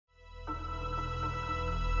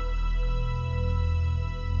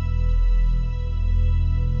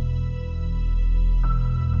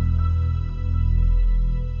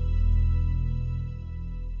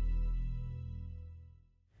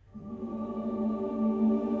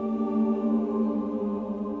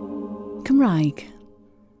Cymraeg,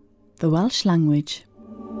 the Welsh language.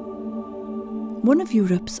 One of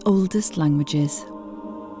Europe's oldest languages.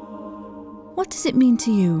 What does it mean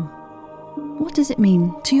to you? What does it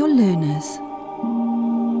mean to your learners?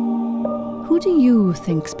 Who do you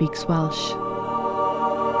think speaks Welsh?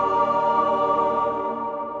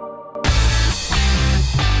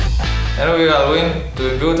 Enw fi Alwyn,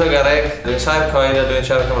 dwi'n byw Tagareg, dwi'n saib coed a dwi'n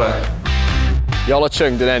siarad Cymraeg. Iolo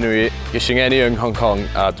Chung dyn enw i, gysi ngeni yng Hong Kong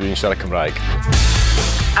a dwi'n siarad Cymraeg.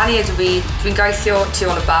 Annie ydw i, dwi'n gweithio tu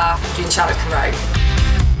ôl y bar, dwi'n siarad Cymraeg.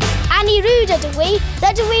 Annie Rwd ydw i,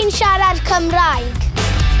 rydw i'n siarad Cymraeg.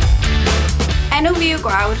 Enw fi yw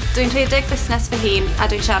Gwawr, dwi'n rhedeg busnes fy hun a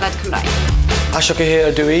dwi'n siarad Cymraeg. Ashok Hiaith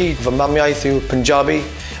ydw i, fy mamiaith yw Punjabi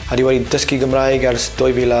a dwi wedi dysgu Gymraeg ers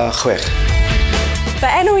 2006. Fy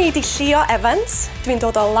enw i di Llio Evans, dwi'n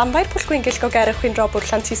dod o Lanfair Pwll Gwyngyll Gogerwch Chwyn Robwr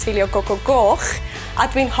Llantysilio Gogo Goch a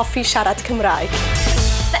dwi'n hoffi siarad Cymraeg.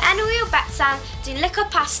 Fy enw i yw Betsan, dwi'n licio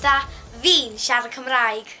pasta, fi'n siarad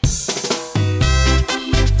Cymraeg.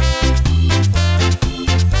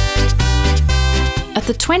 At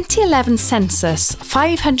the 2011 census,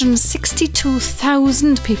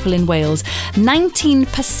 562,000 people in Wales,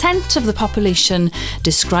 19% of the population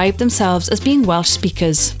described themselves as being Welsh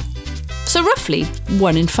speakers. So roughly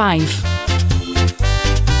 1 in 5.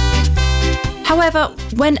 However,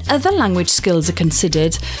 when other language skills are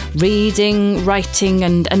considered, reading, writing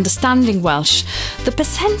and understanding Welsh, the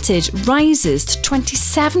percentage rises to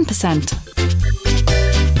 27%.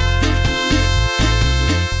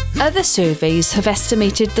 Other surveys have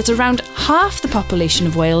estimated that around half the population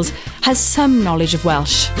of Wales has some knowledge of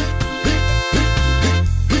Welsh.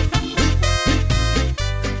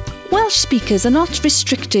 Welsh speakers are not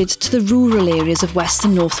restricted to the rural areas of West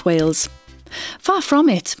and North Wales. Far from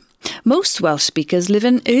it. Most Welsh speakers live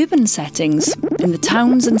in urban settings, in the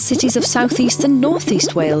towns and cities of South East and North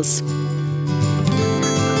East Wales.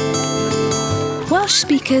 Welsh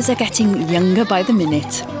speakers are getting younger by the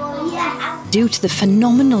minute. Due to the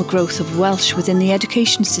phenomenal growth of Welsh within the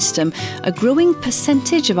education system, a growing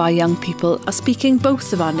percentage of our young people are speaking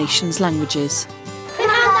both of our nation's languages.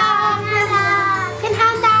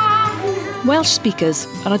 Welsh speakers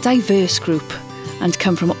are a diverse group and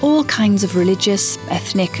come from all kinds of religious,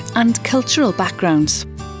 ethnic and cultural backgrounds.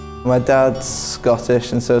 My dad's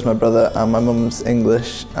Scottish and so is my brother, and my mum's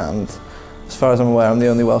English, and as far as I'm aware I'm the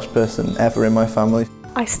only Welsh person ever in my family.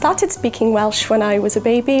 I started speaking Welsh when I was a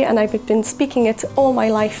baby and I've been speaking it all my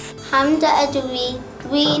life. Hamda ydw i,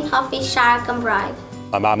 dwi'n hoffi siarad Cymraeg.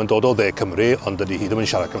 Mae mam yn dod o dde Cymru, ond dydy hi ddim yn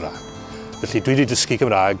siarad Cymraeg. Felly dwi wedi dysgu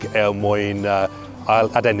Cymraeg mwyn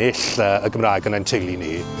adennill y Gymraeg yn ein teulu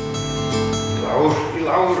ni. I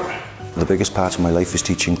lawr. The biggest part of my life is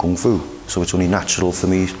teaching Kung Fu, so it's only natural for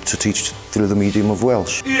me to teach through the medium of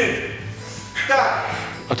Welsh.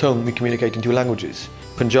 At home we communicate in 2 languages,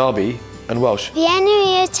 Punjabi and Welsh. Fi enw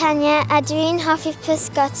i yw Tanya a dwi'n hoffi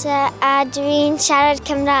pysgota a dwi'n siarad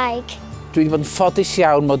Cymraeg. Dwi wedi bod yn ffodus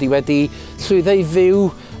iawn mod i wedi llwyddo i fyw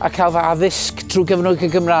a cael fy addysg trwy gyfnod y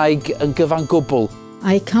Gymraeg yn gyfan gwbl.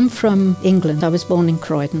 I come from England. I was born in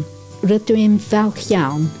Croydon. Rydw i'n falch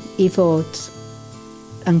iawn I fod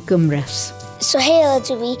yn Gymres. So hel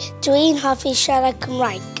ydw i, dwi'n hoffi siarad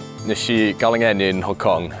Cymraeg. Nes I gael yng ngeni yn Hong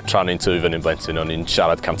Kong, tra'n i'n tyfu fyny'n blentyn, o'n i'n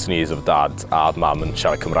siarad Cantonese efo dad a mam yn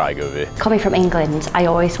siarad Cymraeg efo fi. Coming from England, I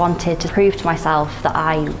always wanted to prove to myself that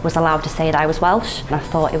I was allowed to say that I was Welsh. And I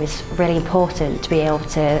thought it was really important to be able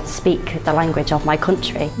to speak the language of my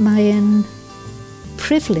country. Mae'n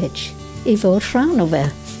privilege I fod rhan o fe.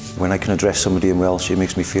 When I can address somebody in Welsh, it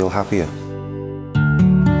makes me feel happier.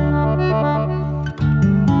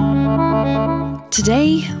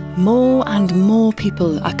 Today, more and more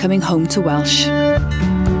people are coming home to Welsh.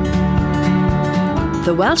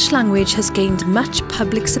 The Welsh language has gained much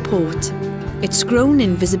public support. It's grown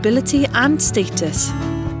in visibility and status.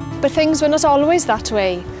 But things were not always that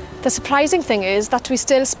way. The surprising thing is that we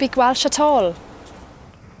still speak Welsh at all.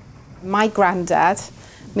 My granddad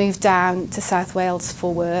moved down to South Wales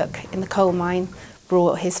for work in the coal mine,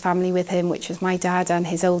 brought his family with him, which was my dad and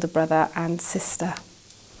his older brother and sister.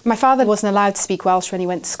 My father wasn't allowed to speak Welsh when he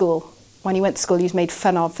went to school. When he went to school, he was made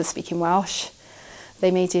fun of for speaking Welsh. They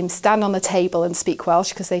made him stand on the table and speak Welsh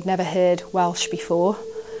because they'd never heard Welsh before.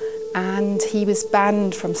 And he was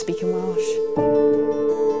banned from speaking Welsh.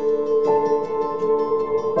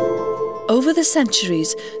 Over the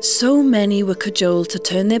centuries, so many were cajoled to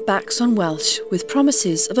turn their backs on Welsh with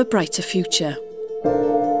promises of a brighter future.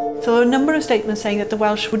 So there were a number of statements saying that the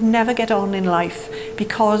Welsh would never get on in life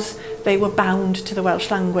because they were bound to the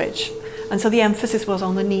Welsh language. And so the emphasis was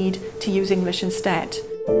on the need to use English instead.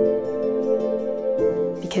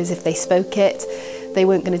 Because if they spoke it, they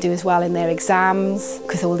weren't going to do as well in their exams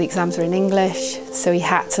because all the exams are in English, so he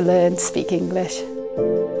had to learn to speak English.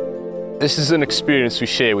 This is an experience we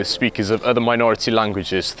share with speakers of other minority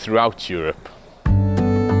languages throughout Europe.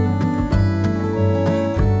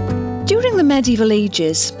 During the medieval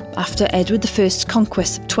ages, after Edward I's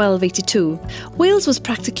conquest of 1282, Wales was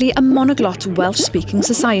practically a monoglot Welsh-speaking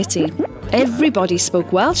society. Everybody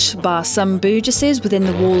spoke Welsh, bar some burgesses within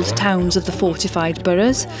the walled towns of the fortified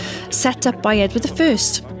boroughs, set up by Edward I.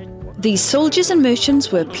 These soldiers and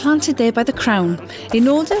merchants were planted there by the Crown in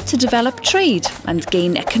order to develop trade and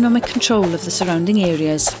gain economic control of the surrounding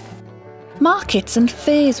areas. Markets and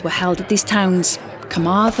fairs were held at these towns: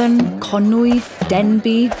 Carmarthen, Conwy,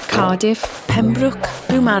 Denbigh, Cardiff, Pembroke,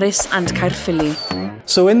 Beaumaris and Caerphilly.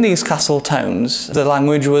 So in these castle towns, the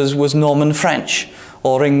language was Norman French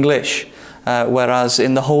or English, whereas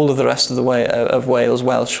in the whole of the rest of the of Wales,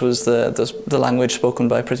 Welsh was the language spoken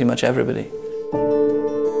by pretty much everybody.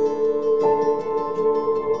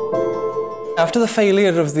 After the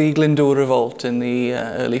failure of the Glyndŵr Revolt in the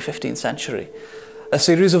early 15th century, a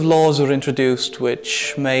series of laws were introduced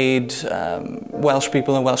which made Welsh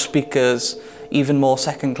people and Welsh speakers even more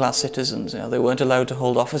second-class citizens. They weren't allowed to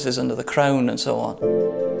hold offices under the Crown and so on.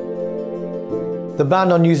 The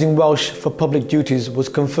ban on using Welsh for public duties was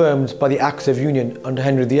confirmed by the Acts of Union under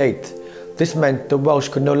Henry VIII. This meant that Welsh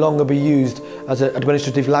could no longer be used as an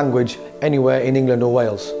administrative language anywhere in England or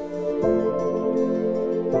Wales.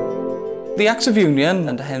 The Acts of Union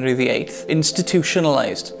under Henry VIII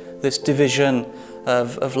institutionalised this division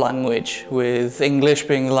of language, with English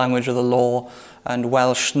being the language of the law and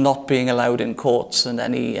Welsh not being allowed in courts, and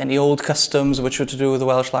any old customs which were to do with the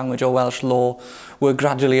Welsh language or Welsh law were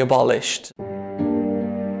gradually abolished.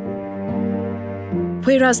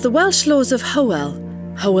 Whereas the Welsh laws of Hywel,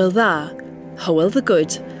 Hywel Dda, Hywel the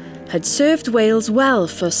Good, had served Wales well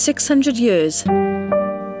for 600 years,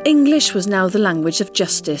 English was now the language of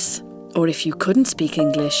justice, or if you couldn't speak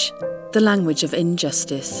English, the language of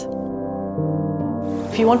injustice.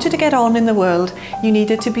 If you wanted to get on in the world, you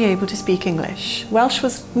needed to be able to speak English. Welsh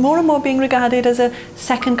was more and more being regarded as a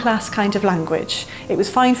second-class kind of language. It was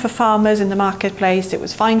fine for farmers in the marketplace, it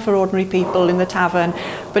was fine for ordinary people in the tavern,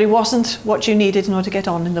 but it wasn't what you needed in order to get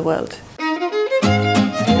on in the world.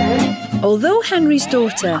 Although Henry's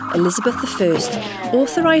daughter, Elizabeth I,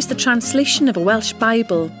 authorised the translation of a Welsh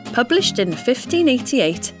Bible, published in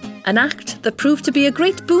 1588, an act that proved to be a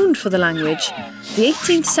great boon for the language, the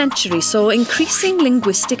 18th century saw increasing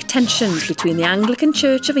linguistic tensions between the Anglican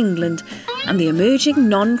Church of England and the emerging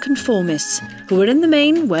non-conformists, who were in the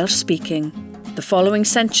main Welsh-speaking. The following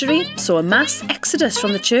century saw a mass exodus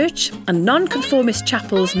from the church, and non-conformist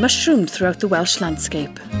chapels mushroomed throughout the Welsh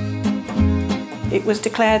landscape. It was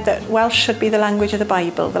declared that Welsh should be the language of the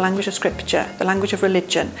Bible, the language of scripture, the language of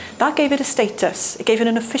religion. That gave it a status. It gave it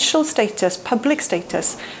an official status, public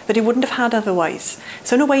status, that it wouldn't have had otherwise.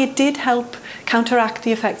 So in a way it did help counteract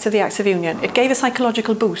the effects of the Acts of Union. It gave a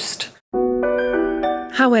psychological boost.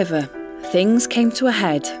 However, things came to a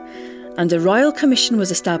head, and a royal commission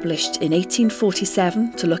was established in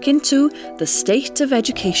 1847 to look into the state of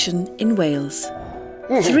education in Wales.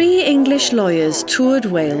 3 English lawyers toured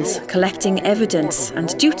Wales, collecting evidence,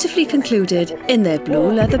 and dutifully concluded in their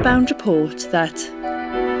blue leather-bound report that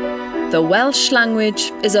the Welsh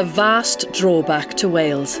language is a vast drawback to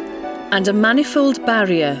Wales and a manifold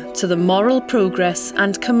barrier to the moral progress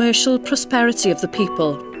and commercial prosperity of the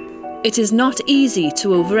people. It is not easy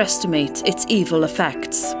to overestimate its evil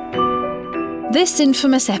effects. This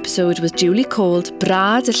infamous episode was duly called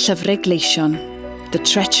Brad y Llyfrau Gleision, the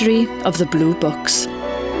treachery of the Blue Books.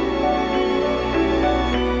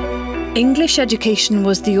 English education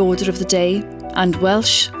was the order of the day, and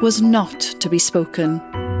Welsh was not to be spoken.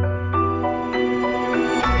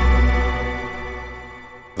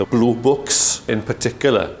 The Blue Books in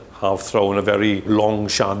particular have thrown a very long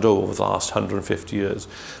shadow over the last 150 years.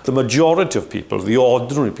 The majority of people, the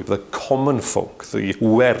ordinary people, the common folk, the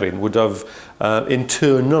werin, would have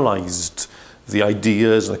internalised the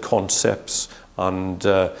ideas and the concepts and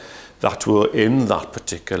that were in that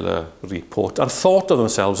particular report and thought of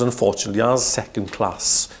themselves, unfortunately, as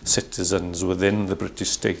second-class citizens within the British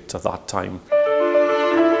state at that time.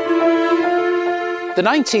 The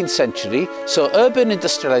 19th century saw urban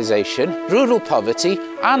industrialisation, rural poverty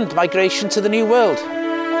and migration to the New World.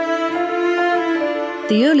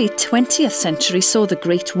 The early 20th century saw the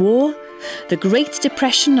Great War, the Great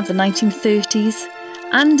Depression of the 1930s,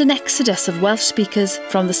 and an exodus of Welsh speakers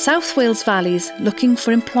from the South Wales valleys looking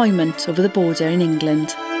for employment over the border in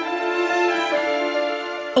England.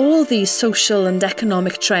 All these social and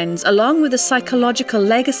economic trends, along with the psychological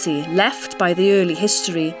legacy left by the early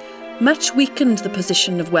history, much weakened the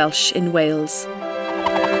position of Welsh in Wales.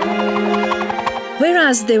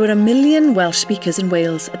 Whereas there were 1 million Welsh speakers in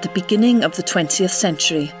Wales at the beginning of the 20th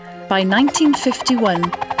century, by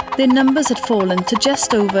 1951 their numbers had fallen to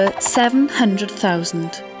just over 700,000,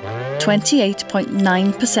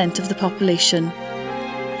 28.9% of the population,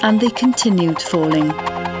 and they continued falling.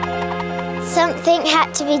 Something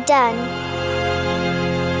had to be done.